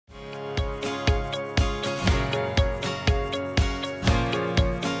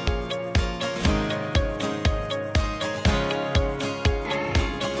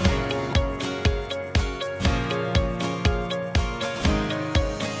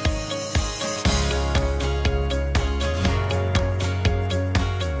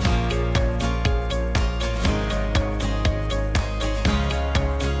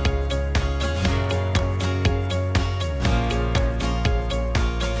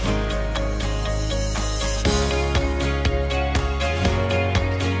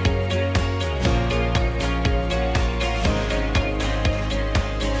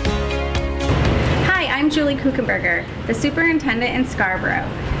Kukenberger, the superintendent in Scarborough,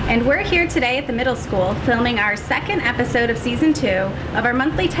 and we're here today at the middle school filming our second episode of season 2 of our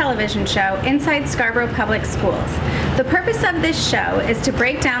monthly television show, Inside Scarborough Public Schools. The purpose of this show is to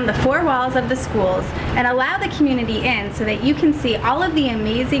break down the four walls of the schools and allow the community in so that you can see all of the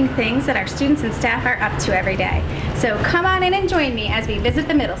amazing things that our students and staff are up to every day. So come on in and join me as we visit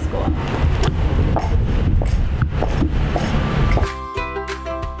the middle school.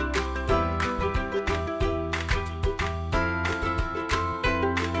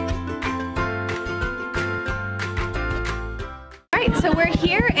 So we're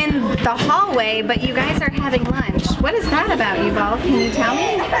here in the hallway, but you guys are having lunch. What is that about, Yuval? Can you tell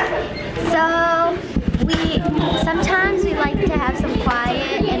me? So sometimes we like to have some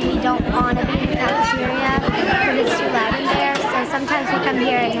quiet and we don't want to be in the cafeteria because it's too loud in there. So sometimes we come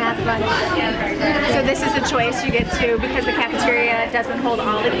here and have lunch. So this is a choice you get to, because the cafeteria doesn't hold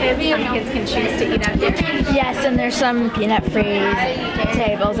all the kids. Some kids can choose to eat out here. Yes, and there's some peanut-free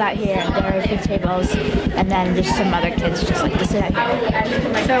tables out here, and dairy-free tables, and then there's some other kids just like to sit out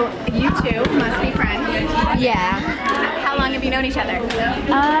here. So you two must be friends. Yeah. How long have you known each other?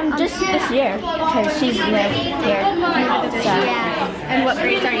 Just this year, because she's new here. So. Yeah. And what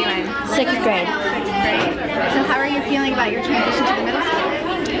grades are you in? 6th grade. 6th grade. So how are you feeling about your transition to the middle school?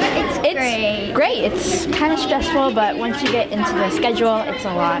 It's great. It's kind of stressful, but once you get into the schedule, it's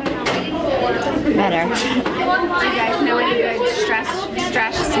a lot better. Do you guys know any good stress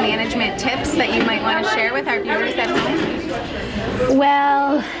management tips that you might want to share with our viewers at home?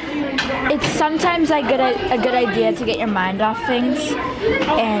 Well, it's sometimes a good idea to get your mind off things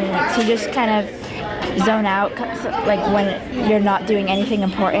and to just kind of zone out, like when you're not doing anything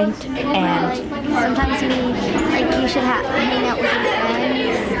important. And sometimes you should hang out with your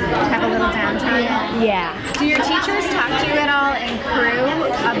friends. Have a little downtime? Yeah. Do your teachers talk to you at all in crew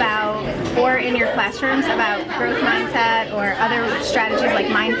about, or in your classrooms, about growth mindset or other strategies like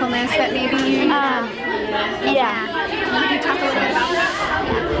mindfulness that maybe you use? Yeah. Can you talk a little bit about that?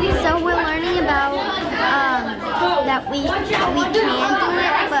 So we're learning about that we can do it,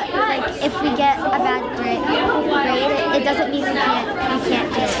 but like if we get a bad grade, it doesn't mean we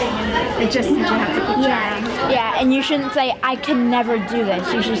can't do it. It just means you have to keep trying. Yeah, and you shouldn't say, I can never do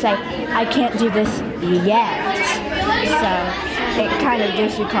this. You should say, I can't do this yet. So it kind of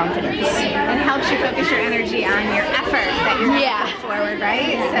gives you confidence. It helps you focus your energy on your effort that you're putting forward,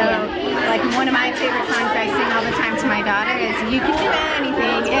 right? So like one of my favorite songs I sing all the time to my daughter is, you can do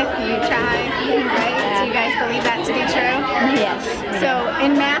anything if you try, right? Do you guys believe that to be true? Yes. So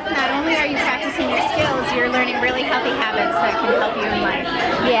in math, not only are you practicing your skills, you're learning really healthy habits that can help you in life.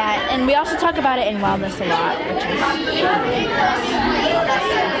 Yeah, and we also talk about it in wellness a lot, which is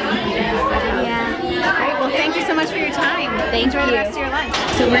Great. Well, thank you so much for your time. Enjoy the rest of your lunch.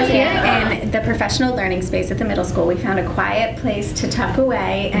 So we're here in the professional learning space at the middle school. We found a quiet place to tuck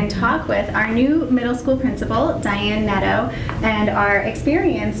away and talk with our new middle school principal, Diane Netto, and our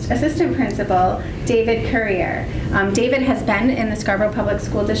experienced assistant principal, David Courier. David has been in the Scarborough Public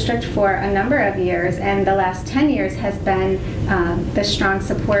School District for a number of years, and the last 10 years has been the strong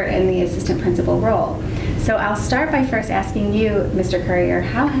support in the assistant principal role. So I'll start by first asking you, Mr. Courier,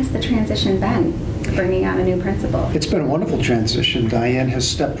 how has the transition been, bringing on a new principal? It's been a wonderful transition. Diane has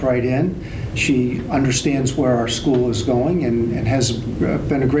stepped right in. She understands where our school is going and has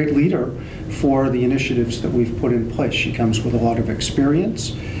been a great leader for the initiatives that we've put in place. She comes with a lot of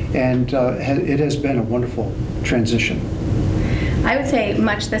experience, and it has been a wonderful transition. I would say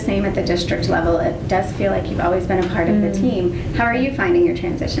much the same at the district level. It does feel like you've always been a part of the team. How are you finding your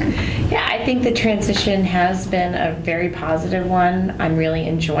transition? Yeah, I think the transition has been a very positive one. I'm really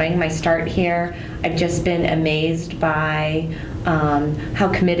enjoying my start here. I've just been amazed by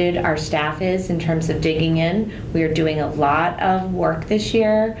how committed our staff is in terms of digging in. We are doing a lot of work this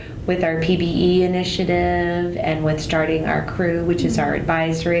year with our PBE initiative and with starting our crew, which is our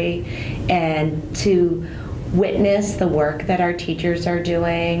advisory, and to witness the work that our teachers are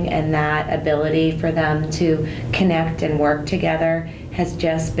doing and that ability for them to connect and work together has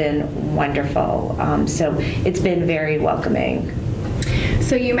just been wonderful. So it's been very welcoming.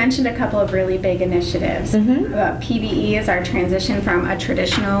 So you mentioned a couple of really big initiatives. PBE is our transition from a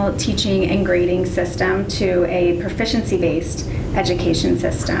traditional teaching and grading system to a proficiency-based education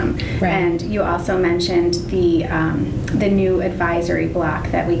system. Right. And you also mentioned the new advisory block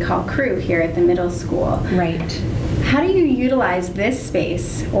that we call CREW here at the middle school. Right. How do you utilize this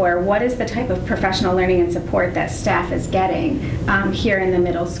space, or what is the type of professional learning and support that staff is getting here in the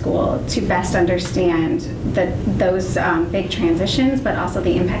middle school to best understand those big transitions, but also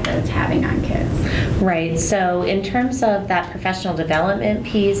the impact that it's having on kids? Right, so in terms of that professional development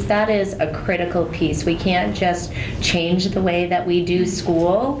piece, that is a critical piece. We can't just change the way that we do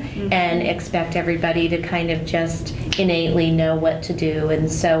school and expect everybody to kind of just innately know what to do.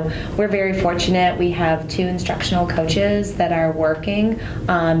 And so we're very fortunate. We have 2 instructional coaches that are working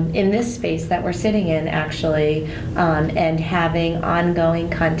in this space that we're sitting in, actually, and having ongoing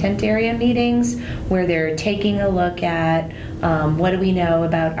content area meetings where they're taking a look at what do we know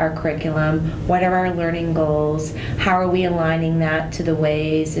about our curriculum, what are our learning goals, how are we aligning that to the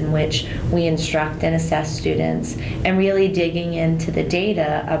ways in which we instruct and assess students, and really digging into the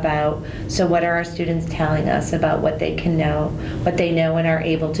data about, so what are our students telling us about what they can know, what they know and are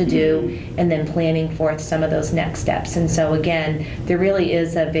able to do, and then planning forth some of those next steps. And so again, there really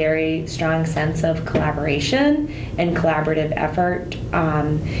is a very strong sense of collaboration and collaborative effort.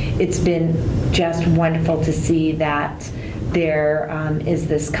 It's been just wonderful to see that there is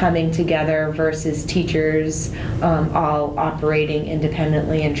this coming together versus teachers all operating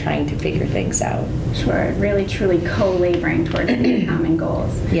independently and trying to figure things out. Sure, really truly co-laboring towards the common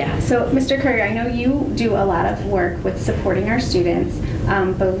goals. Yeah. So Mr. Kurger, I know you do a lot of work with supporting our students,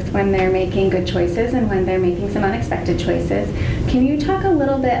 both when they're making good choices and when they're making some unexpected choices. Can you talk a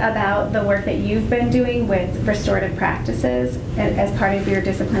little bit about the work that you've been doing with restorative practices as part of your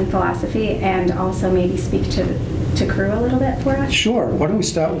discipline philosophy, and also maybe speak to crew a little bit for us? Sure. Why don't we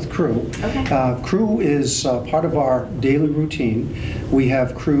start with crew? Okay. Crew is part of our daily routine. We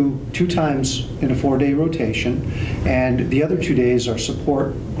have crew 2 times in a 4-day rotation, and the other 2 days are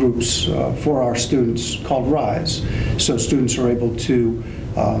support groups for our students called RISE. So students are able to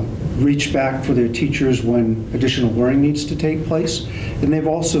reach back for their teachers when additional learning needs to take place, and they've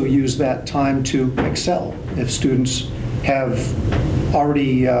also used that time to excel. If students have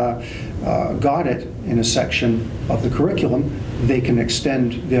already got it in a section of the curriculum, they can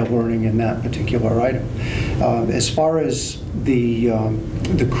extend their learning in that particular item. As far as the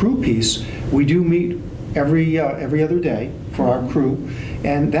crew piece, we do meet every other day for our crew,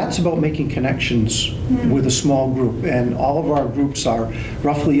 and that's about making connections with a small group. And all of our groups are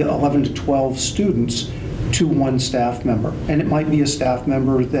roughly 11 to 12 students to 1 staff member. And it might be a staff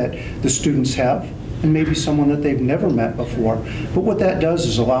member that the students have, and maybe someone that they've never met before. But what that does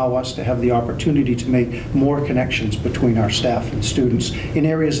is allow us to have the opportunity to make more connections between our staff and students in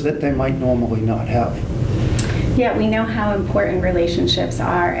areas that they might normally not have. Yeah, we know how important relationships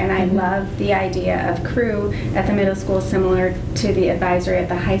are, and I love the idea of crew at the middle school, similar to the advisory at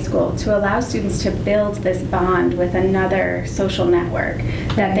the high school, to allow students to build this bond with another social network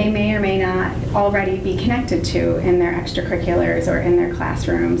that they may or may not already be connected to in their extracurriculars or in their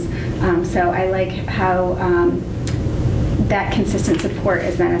classrooms. So I like how that consistent support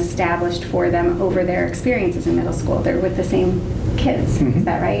is then established for them over their experiences in middle school. They're with the same kids, is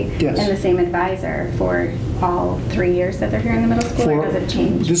that right? Yes. And the same advisor for all 3 years that they're here in the middle school, or does it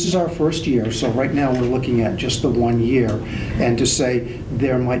change? This is our first year, so right now we're looking at just the 1 year, and to say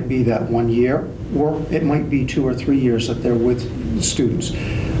there might be that 1 year, or it might be 2 or 3 years that they're with students.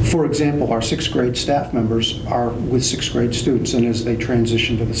 For example, our 6th grade staff members are with 6th grade students, and as they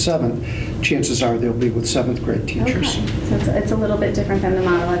transition to the 7th, chances are they'll be with 7th grade teachers. Okay. So it's a little bit different than the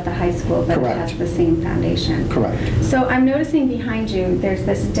model at the high school, but Correct. it has the same foundation. Correct. So I'm noticing behind you there's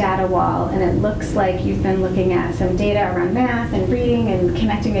this data wall, and it looks like you've been looking at some data around math and reading and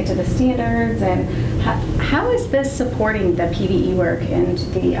connecting it to the standards. And how is this supporting the PDE work and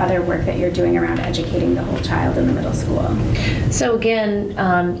the other work that you're doing around educating the whole child in the middle school? So again,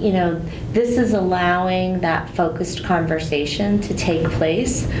 this is allowing that focused conversation to take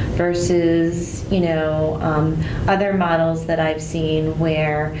place versus, other models that I've seen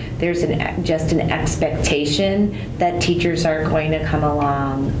where there's just an expectation that teachers are going to come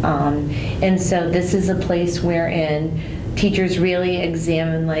along. And so this is a place wherein teachers really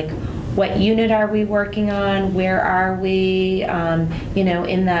examine, like, what unit are we working on? Where are we,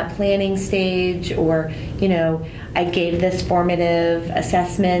 in that planning stage? Or, I gave this formative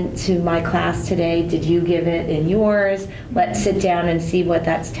assessment to my class today. Did you give it in yours? Let's sit down and see what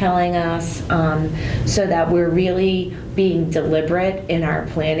that's telling us, so that we're really being deliberate in our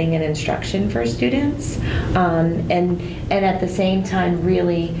planning and instruction for students, and at the same time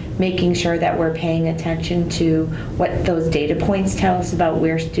really making sure that we're paying attention to what those data points tell us about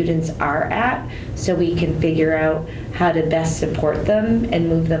where students are at, so we can figure out how to best support them and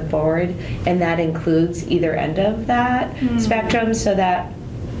move them forward. And that includes either end of that spectrum, so that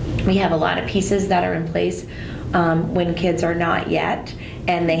we have a lot of pieces that are in place when kids are not yet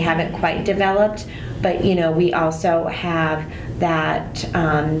and they haven't quite developed. But, we also have that,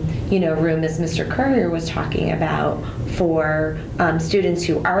 room, as Mr. Courier was talking about, for students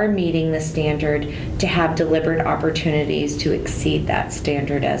who are meeting the standard to have deliberate opportunities to exceed that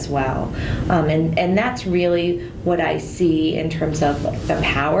standard as well. And that's really what I see in terms of the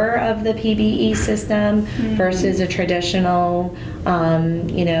power of the PBE system versus a traditional,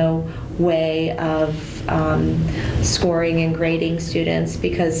 way of scoring and grading students,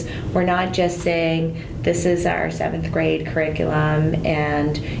 because we're not just saying this is our 7th grade curriculum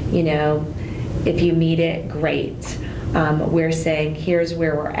and if you meet it, great. We're saying here's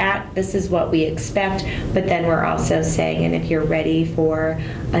where we're at, this is what we expect, but then we're also saying, and if you're ready for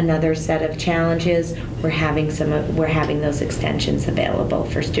another set of challenges, we're having those extensions available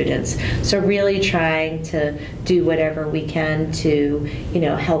for students. So really trying to do whatever we can to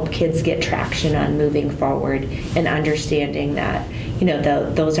help kids get traction on moving forward and understanding that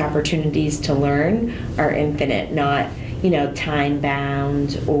those opportunities to learn are infinite, not time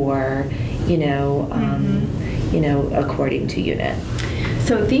bound or according to unit.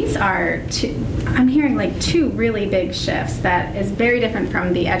 So these are I'm hearing like 2 really big shifts that is very different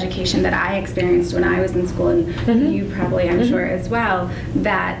from the education that I experienced when I was in school, and you probably, I'm sure, as well,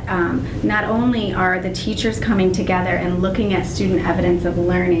 that not only are the teachers coming together and looking at student evidence of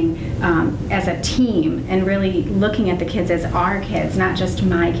learning as a team and really looking at the kids as our kids, not just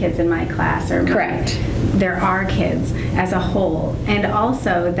my kids in my class, or correct. There are kids as a whole, and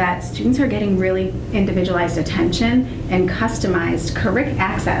also that students are getting really individualized attention and customized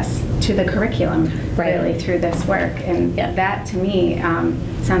access to the curriculum really through this work, and that to me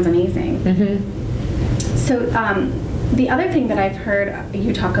sounds amazing. So the other thing that I've heard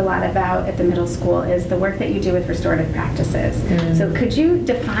you talk a lot about at the middle school is the work that you do with restorative practices. So could you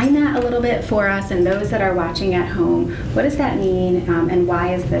define that a little bit for us and those that are watching at home? What does that mean, and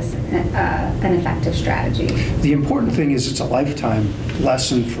why is this an effective strategy? The important thing is it's a lifetime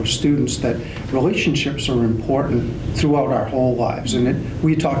lesson for students that relationships are important throughout our whole lives. And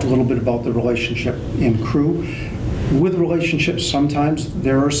we talked a little bit about the relationship in crew. With relationships, sometimes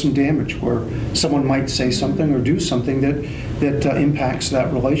there are some damage where someone might say something or do something that impacts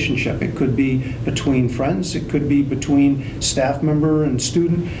that relationship. It could be between friends, it could be between staff member and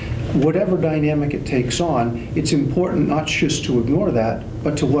student. Whatever dynamic it takes on, it's important not just to ignore that,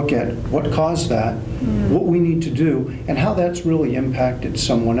 but to look at what caused that, what we need to do, and how that's really impacted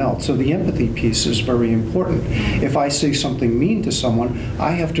someone else. So the empathy piece is very important. If I say something mean to someone,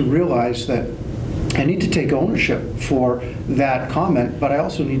 I have to realize that I need to take ownership for that comment, but I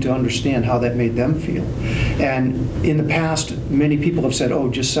also need to understand how that made them feel. And in the past, many people have said, oh,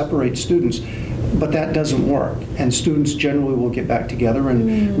 just separate students, but that doesn't work. And students generally will get back together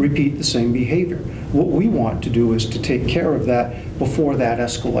and repeat the same behavior. What we want to do is to take care of that before that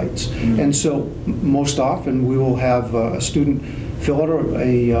escalates. And so most often we will have a student fill out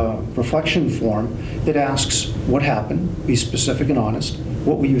a reflection form that asks what happened, be specific and honest,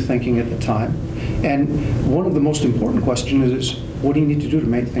 what were you thinking at the time? And one of the most important questions is, what do you need to do to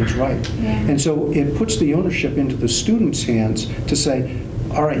make things right? And so it puts the ownership into the student's hands to say,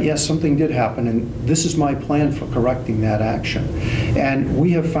 all right, yes, something did happen, and this is my plan for correcting that action. And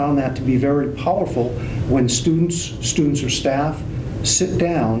we have found that to be very powerful when students or staff sit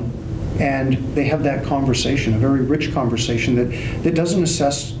down and they have that conversation, a very rich conversation that doesn't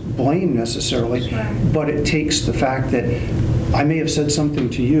assess blame necessarily, but it takes the fact that I may have said something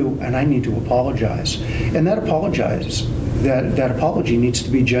to you and I need to apologize. And that apology needs to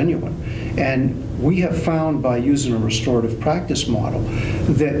be genuine. And we have found by using a restorative practice model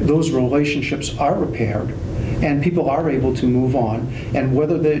that those relationships are repaired and people are able to move on. And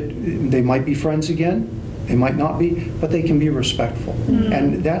whether they might be friends again, they might not be, but they can be respectful.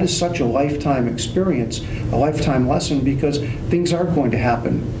 And that is such a lifetime experience, a lifetime lesson, because things are going to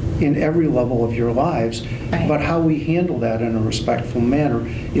happen in every level of your lives, but how we handle that in a respectful manner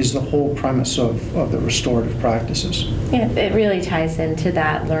is the whole premise of the restorative practices. Yeah, it really ties into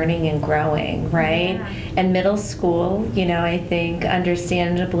that learning and growing, right? And middle school, I think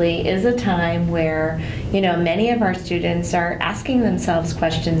understandably is a time where, many of our students are asking themselves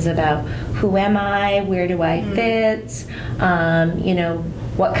questions about who am I, where do I fit,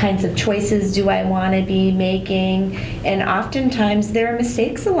 what kinds of choices do I want to be making? And oftentimes there are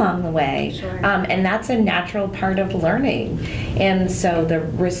mistakes along the way. And that's a natural part of learning. And so the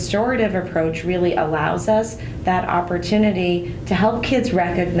restorative approach really allows us that opportunity to help kids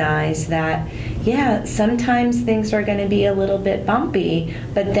recognize that, yeah, sometimes things are going to be a little bit bumpy,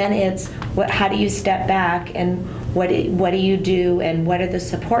 but then it's how do you step back, and what do you do, and what are the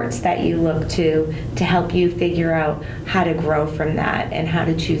supports that you look to help you figure out how to grow from that and how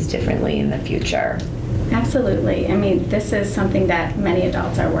to choose differently in the future. Absolutely. I mean, this is something that many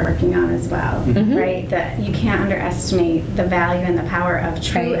adults are working on as well, right? That you can't underestimate the value and the power of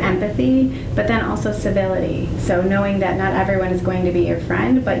true empathy, but then also civility. So knowing that not everyone is going to be your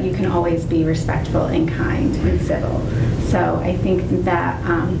friend, but you can always be respectful and kind and civil. So I think that,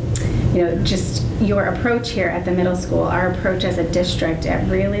 you know, just your approach here at the middle school, our approach as a district at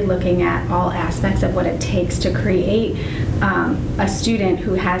really looking at all aspects of what it takes to create a student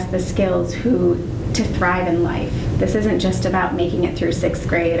who has the skills to thrive in life. This isn't just about making it through 6th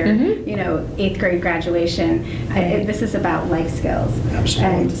grade or you know, 8th grade graduation. This is about life skills.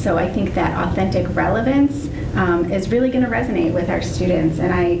 Absolutely. And so I think that authentic relevance is really going to resonate with our students,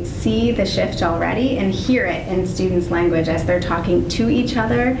 and I see the shift already and hear it in students' language as they're talking to each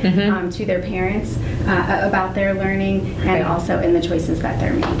other, to their parents about their learning, and also in the choices that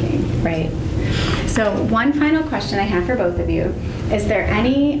they're making. Right. So one final question I have for both of you. Is there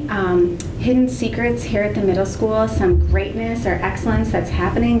any hidden secrets here at the middle school, some greatness or excellence that's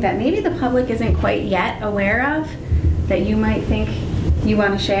happening that maybe the public isn't quite yet aware of, that you might think you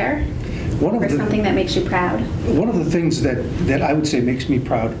want to share? Or something that makes you proud? One of the things that I would say makes me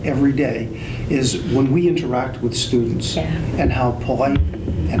proud every day is when we interact with students and how polite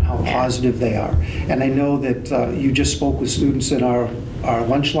and how positive they are. And I know that you just spoke with students in our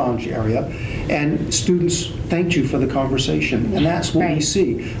lunch lounge area, and students thanked you for the conversation. And that's what we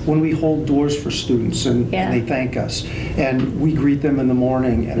see when we hold doors for students and they thank us. And we greet them in the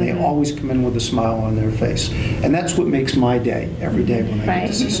morning, and they always come in with a smile on their face. And that's what makes my day every day when I get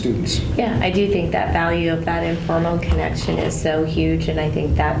to see students. Yeah, I do think that value of that informal connection is so huge, and I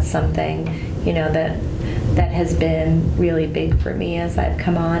think that's something, you know, that has been really big for me as I've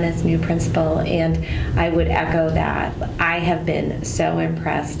come on as new principal. And I would echo that. I have been so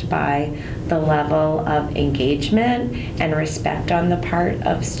impressed by the level of engagement and respect on the part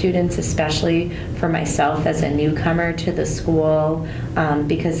of students, especially for myself as a newcomer to the school,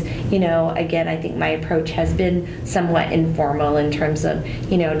 because, you know, again, I think my approach has been somewhat informal in terms of,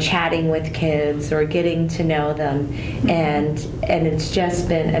 you know, chatting with kids or getting to know them, and it's just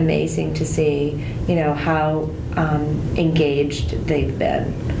been amazing to see, you know, how engaged they've been,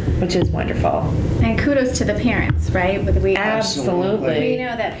 which is wonderful. And kudos to the parents, right? Absolutely. We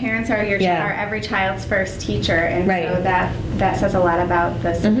know that parents are are every child's first teacher, and so that says a lot about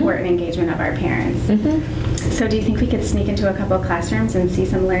the support and engagement of our parents. So do you think we could sneak into a couple of classrooms and see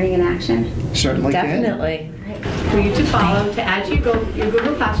some learning in action? Certainly Definitely. For you to follow, to add to your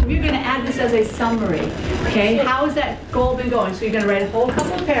Google Classroom, you're going to add this as a summary. Okay, how has that goal been going? So you're going to write a whole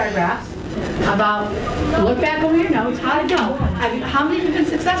couple of paragraphs about, look back over your notes, how to go. How many of you have been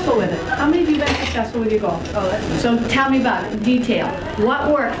successful with it? How many of you have been successful with your goal? So tell me about it in detail.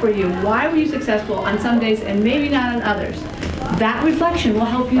 What worked for you? Why were you successful on some days and maybe not on others? That reflection will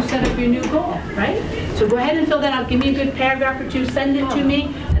help you set up your new goal, right? So go ahead and fill that out. Give me a good paragraph or two, send it to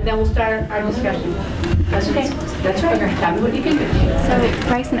me, and then we'll start our discussion. Okay. That's right. Tell me what you can do. So,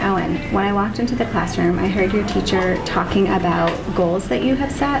 Bryce and Owen, when I walked into the classroom, I heard your teacher talking about goals that you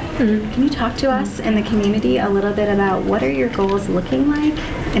have set. Can you talk to us in the community a little bit about what are your goals looking like,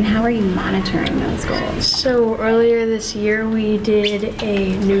 and how are you monitoring those goals? So earlier this year, we did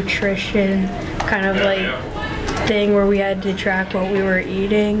a nutrition kind of like thing where we had to track what we were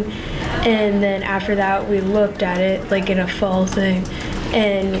eating, and then after that, we looked at it like in a fall thing.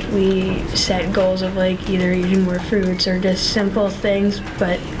 And we set goals of like either eating more fruits or just simple things,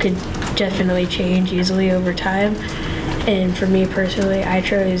 but could definitely change easily over time. And for me personally, I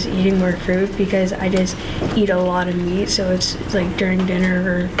chose eating more fruit because I just eat a lot of meat. So it's like during dinner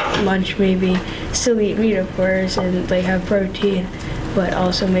or lunch maybe, still eat meat of course and like have protein, but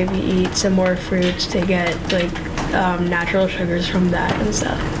also maybe eat some more fruits to get like natural sugars from that and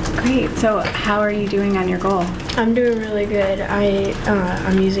stuff. Great. So how are you doing on your goal? I'm doing really good.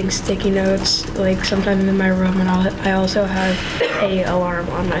 I'm using sticky notes like sometimes in my room, and I also have a alarm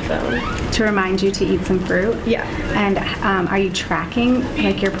on my phone to remind you to eat some fruit. Yeah. And are you tracking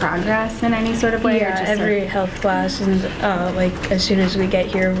like your progress in any sort of way? Yeah, every health class, and like as soon as we get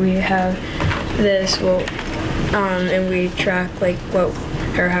here, we have this. And we track like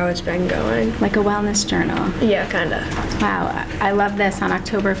how it's been going. Like a wellness journal. Yeah, kind of. Wow, I love this. On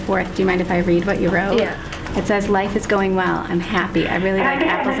October 4th, do you mind if I read what you wrote? Yeah. It says, life is going well. I'm happy. I really like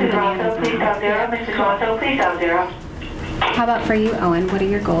apples and bananas now. How about for you, Owen? What are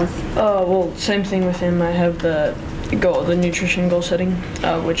your goals? Well, same thing with him. I have the the nutrition goal setting,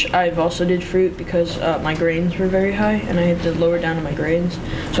 which I've also did fruit because my grades were very high and I had to lower down on my grades.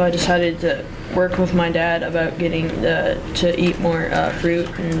 So I decided to work with my dad about getting to eat more fruit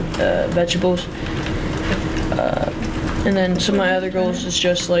and vegetables. And then some of my other goals is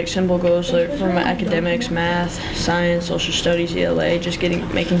just like simple goals like for my academics, math, science, social studies, ELA, just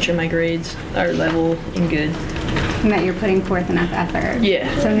making sure my grades are level and good. And that you're putting forth enough effort.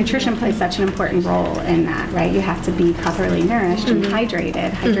 Yeah. So nutrition plays such an important role in that, right? You have to be properly nourished and hydrated.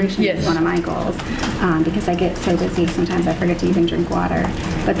 Hydration is one of my goals because I get so busy sometimes I forget to even drink water.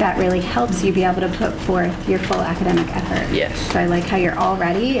 But that really helps you be able to put forth your full academic effort. Yes. So I like how you're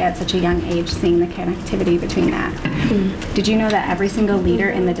already at such a young age seeing the connectivity between that. Did you know that every single leader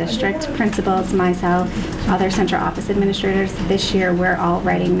in the district, principals, myself, other central office administrators, this year we're all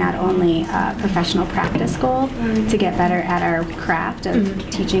writing not only a professional practice goal to get better at our craft of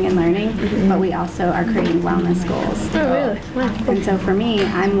teaching and learning, but we also are creating wellness goals. Oh, really? Wow. And so for me,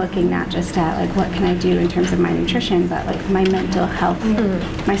 I'm looking not just at like what can I do in terms of my nutrition, but like my mental health,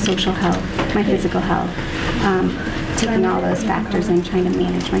 my social health, my physical health, taking all those factors and trying to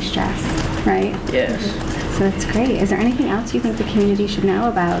manage my stress, right? Yes. So that's great. Is there anything else you think the community should know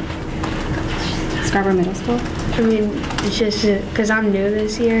about Scarborough Middle School? I mean, it's just because I'm new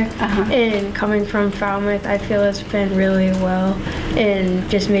this year, and coming from Falmouth, I feel it's been really well, and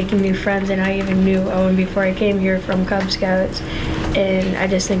just making new friends, and I even knew Owen before I came here from Cub Scouts, and I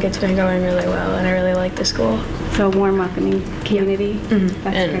just think it's been going really well, and I really like the school. So a warm, welcoming community. That's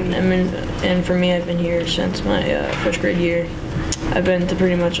And great. I mean, and for me, I've been here since my first grade year. I've been to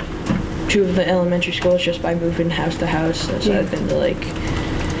pretty much 2 of the elementary schools just by moving house to house. So I've been to like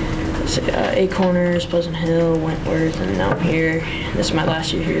Eight Corners, Pleasant Hill, Wentworth, and now I'm here. This is my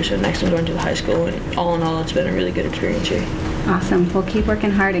last year here, so next I'm going to the high school. And all in all, it's been a really good experience here. Awesome. Well, keep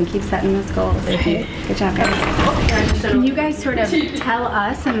working hard and keep setting those goals. Thank you. Good job, guys. Can you guys sort of tell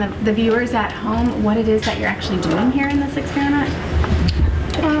us and the viewers at home what it is that you're actually doing here in this experiment?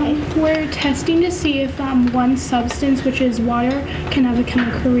 We're testing to see if one substance, which is water, can have a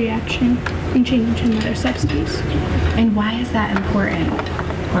chemical reaction and change into another substance. And why is that important?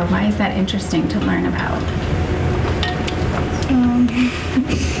 Or why is that interesting to learn about?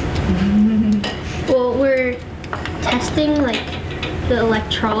 Well, we're testing like the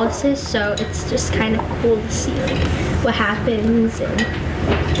electrolysis, so it's just kind of cool to see like what happens and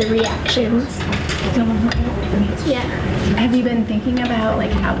the reactions. Yeah. Have you been thinking about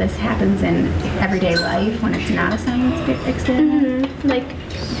like how this happens in everyday life when it's not a science experiment? Like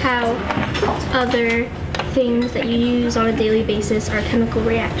how other things that you use on a daily basis are chemical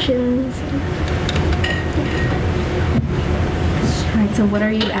reactions. All right, so what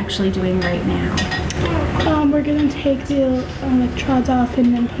are you actually doing right now? We're going to take the electrodes off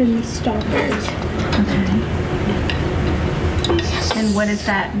and then put in the stoppers. Okay. And what is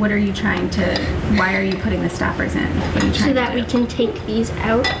that? What are you trying to, why are you putting the stoppers in? What are you trying So that to we do? can take these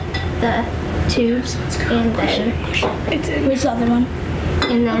out, the tubes, and then Where's the other one?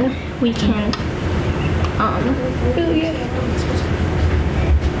 and then we can Really good.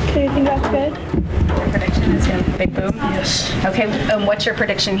 Okay, I think that's good. Your prediction is going to big boom? Yes. Okay, and what's your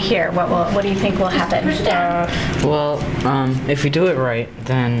prediction here? What do you think will happen? Well, if we do it right,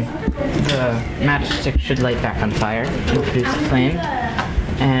 then the matchstick should light back on fire and produce a flame.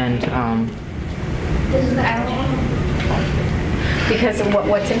 And, Because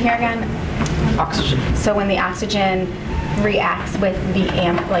what's in here again? oxygen. So when the oxygen reacts with the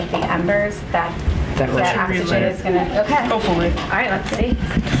embers, that oxygen is going to, okay. Hopefully. All right, let's see.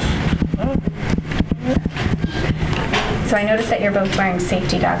 So I noticed that you're both wearing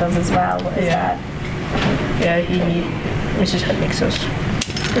safety goggles as well. What is that? Yeah, Mrs. Head makes those.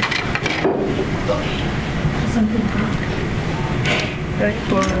 Okay,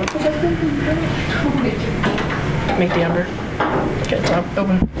 blow it up. Make the ember. Okay, top,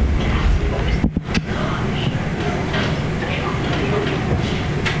 open.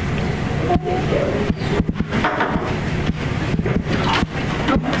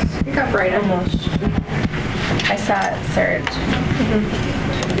 It got brighter. Almost. I saw it surge.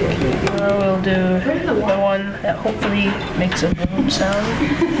 We'll do the one that hopefully makes a boom sound.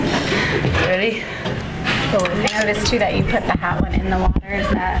 Ready? I noticed too that you put the hot one in the water. Is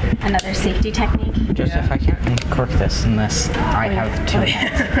that another safety technique? Joseph, I can't cork this unless I have 2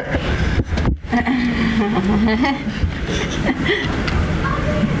 hands.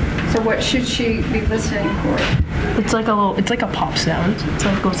 So what should she be listening for? It's like a pop sound. So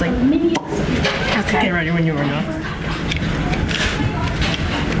it goes like, Okay. get ready when you are enough.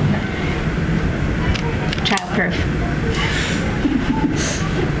 Childproof.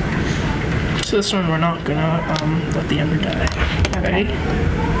 So this one we're not gonna let the ember die. Okay. Ready?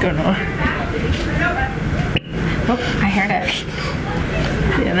 Go, Noah. Oh, I heard it.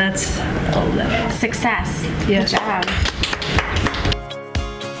 Yeah, that's 11. Success. Yeah. Good job.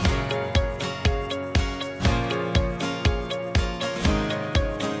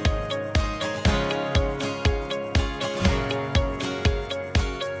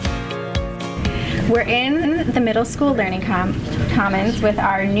 We're in the middle school learning commons with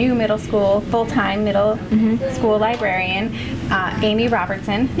our new middle school, full-time middle school librarian, Amy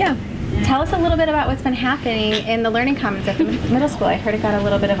Robertson. Yeah. Tell us a little bit about what's been happening in the learning commons at the middle school. I heard it got a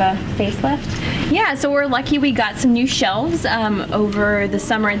little bit of a facelift. Yeah, so we're lucky we got some new shelves over the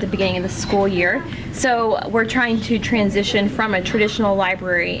summer at the beginning of the school year. So we're trying to transition from a traditional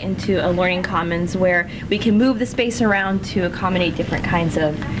library into a learning commons where we can move the space around to accommodate different kinds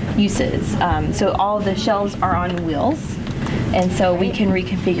of uses. So all of the shelves are on wheels. And so we can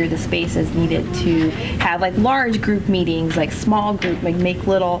reconfigure the space as needed to have like large group meetings, like small group, like make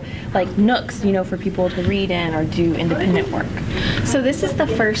little like nooks, you know, for people to read in or do independent work. So this is the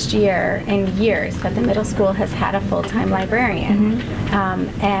first year in years that the middle school has had a full-time librarian.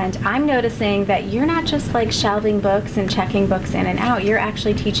 And I'm noticing that you're not just like shelving books and checking books in and out, you're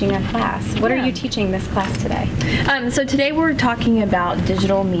actually teaching a class. What are you teaching this class today? So today we're talking about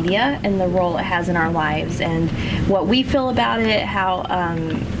digital media and the role it has in our lives and what we feel about it, how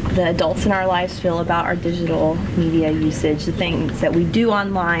the adults in our lives feel about our digital media usage, the things that we do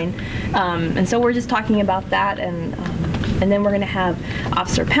online. And so we're just talking about that, and then we're going to have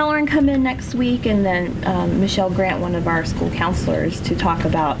Officer Pellerin come in next week, and then Michelle Grant, one of our school counselors, to talk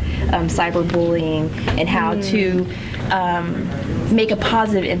about cyberbullying and how to make a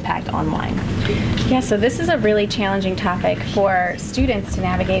positive impact online. Yeah, so this is a really challenging topic for students to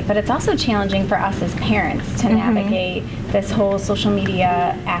navigate, but it's also challenging for us as parents to navigate this whole social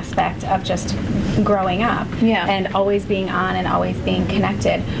media aspect of just growing up and always being on and always being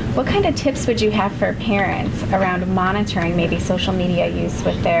connected. What kind of tips would you have for parents around monitoring maybe social media use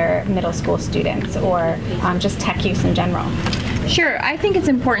with their middle school students or just tech use in general? Sure. I think it's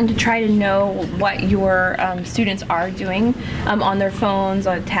important to try to know what your students are doing on their phones,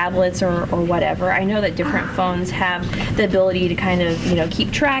 on tablets, or whatever. I know that different phones have the ability to kind of, you know,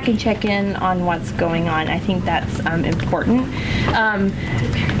 keep track and check in on what's going on. I think that's important.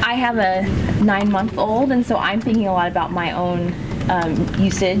 I have a 9-month-old, and so I'm thinking a lot about my own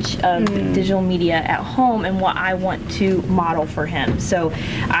usage of digital media at home and what I want to model for him. So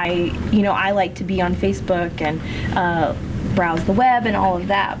I like to be on Facebook and browse the web and all of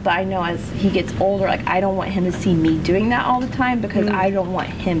that, but I know as he gets older, like I don't want him to see me doing that all the time because I don't want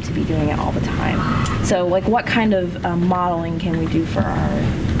him to be doing it all the time. So like what kind of modeling can we do for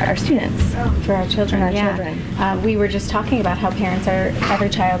our students? For our children, we were just talking about how parents are every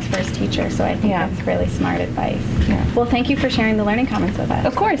child's first teacher, so I think that's really smart advice. Well, thank you for sharing the learning commons with us.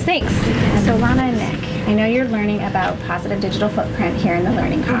 Of course, thanks. So Lana and Nick, I know you're learning about positive digital footprint here in the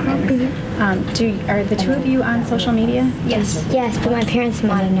learning commons. Are the two of you on social media? Yes, but my parents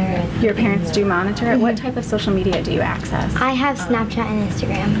monitor it. Your parents do monitor it? What type of social media do you access? I have Snapchat and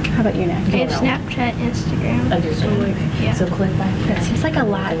Instagram. How about you, Nick? I have Snapchat, Instagram. So click back. It seems like a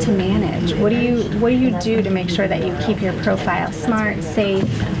lot to manage. What do you do to make sure that you keep your profile smart, safe,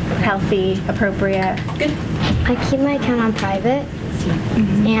 healthy, appropriate? Good. I keep my account on private,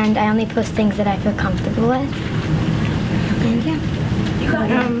 and I only post things that I feel comfortable with. And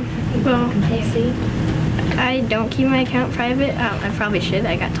I don't keep my account private. I probably should.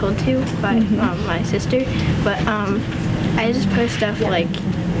 I got told to by my sister, but I just post stuff like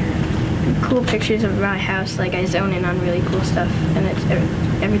cool pictures of my house. Like I zone in on really cool stuff, and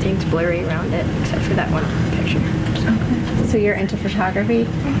everything's blurry around it except for that one picture. So you're into photography,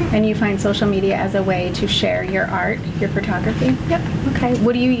 and you find social media as a way to share your art, your photography? Yep. Okay.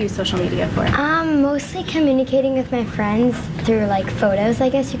 What do you use social media for? Mostly communicating with my friends through like photos, I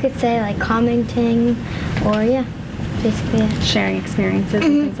guess you could say, like commenting, or basically sharing experiences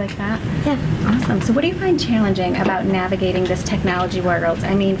and things like that. Yeah. Awesome. So what do you find challenging about navigating this technology world?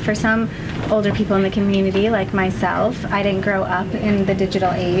 I mean, for some older people in the community, like myself, I didn't grow up in the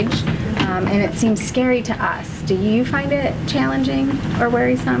digital age. And it seems scary to us. Do you find it challenging or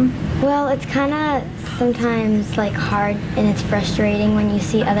worrisome? Well, it's kind of sometimes like hard and it's frustrating when you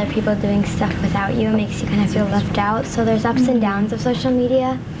see other people doing stuff without you. It makes you kind of feel left out. So there's ups and downs of social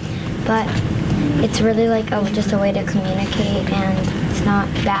media, but it's really like just a way to communicate, and it's not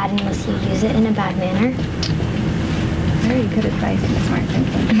bad unless you use it in a bad manner. Very good advice and smart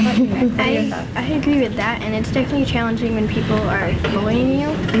thinking. How about you, Nick? What are your thoughts? I agree with that, and it's definitely challenging when people are bullying you,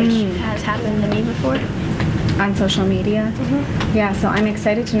 which has happened to me before. On social media? Yeah, so I'm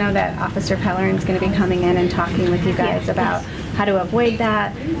excited to know that Officer Pellerin's going to be coming in and talking with you guys about how to avoid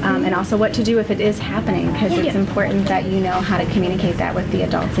that, and also what to do if it is happening, because it's important that you know how to communicate that with the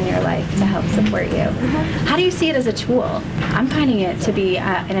adults in your life to help support you. How do you see it as a tool? I'm finding it to be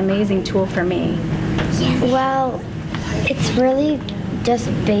an amazing tool for me. Well, it's really just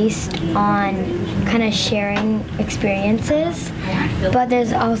based on kind of sharing experiences, but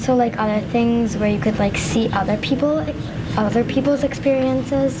there's also like other things where you could like see other people's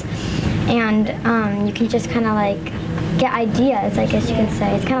experiences, and you can just kind of like get ideas, I guess you can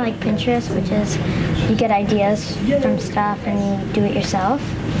say. It's kind of like Pinterest, which is you get ideas from stuff and you do it yourself.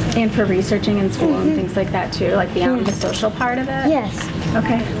 And for researching in school and things like that too, like beyond the social part of it? Yes.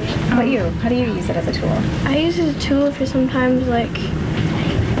 Okay. How about you? How do you use it as a tool? I use it as a tool for sometimes, like,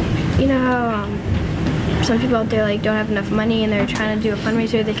 you know how some people out there like don't have enough money and they're trying to do a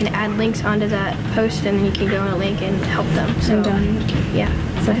fundraiser, they can add links onto that post and then you can go on a link and help them. So, yeah.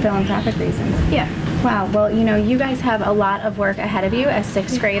 So philanthropic reasons. Yeah. Wow, well, you know, you guys have a lot of work ahead of you as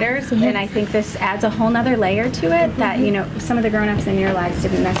 6th graders, and I think this adds a whole nother layer to it that, you know, some of the grown-ups in your lives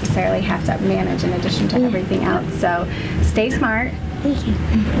didn't necessarily have to manage in addition to everything else. So stay smart. Thank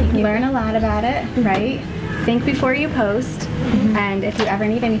you. Learn a lot about it, right? Think before you post, and if you ever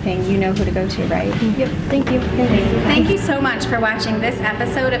need anything, you know who to go to, right? Yep. Thank you. Thank you so much for watching this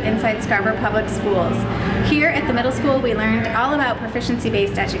episode of Inside Scarborough Public Schools. Here at the middle school, we learned all about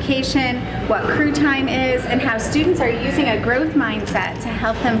proficiency-based education, what crew time is, and how students are using a growth mindset to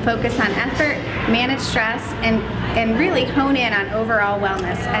help them focus on effort, manage stress, and really hone in on overall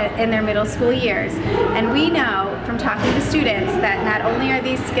wellness in their middle school years. And we know from talking to students that not only are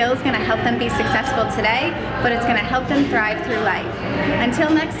these skills going to help them be successful today, but it's going to help them thrive through life. Until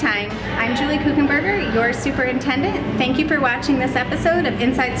next time, I'm Julie Kukenberger, your superintendent. Thank you for watching this episode of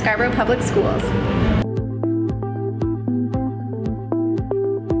Inside Scarborough Public Schools.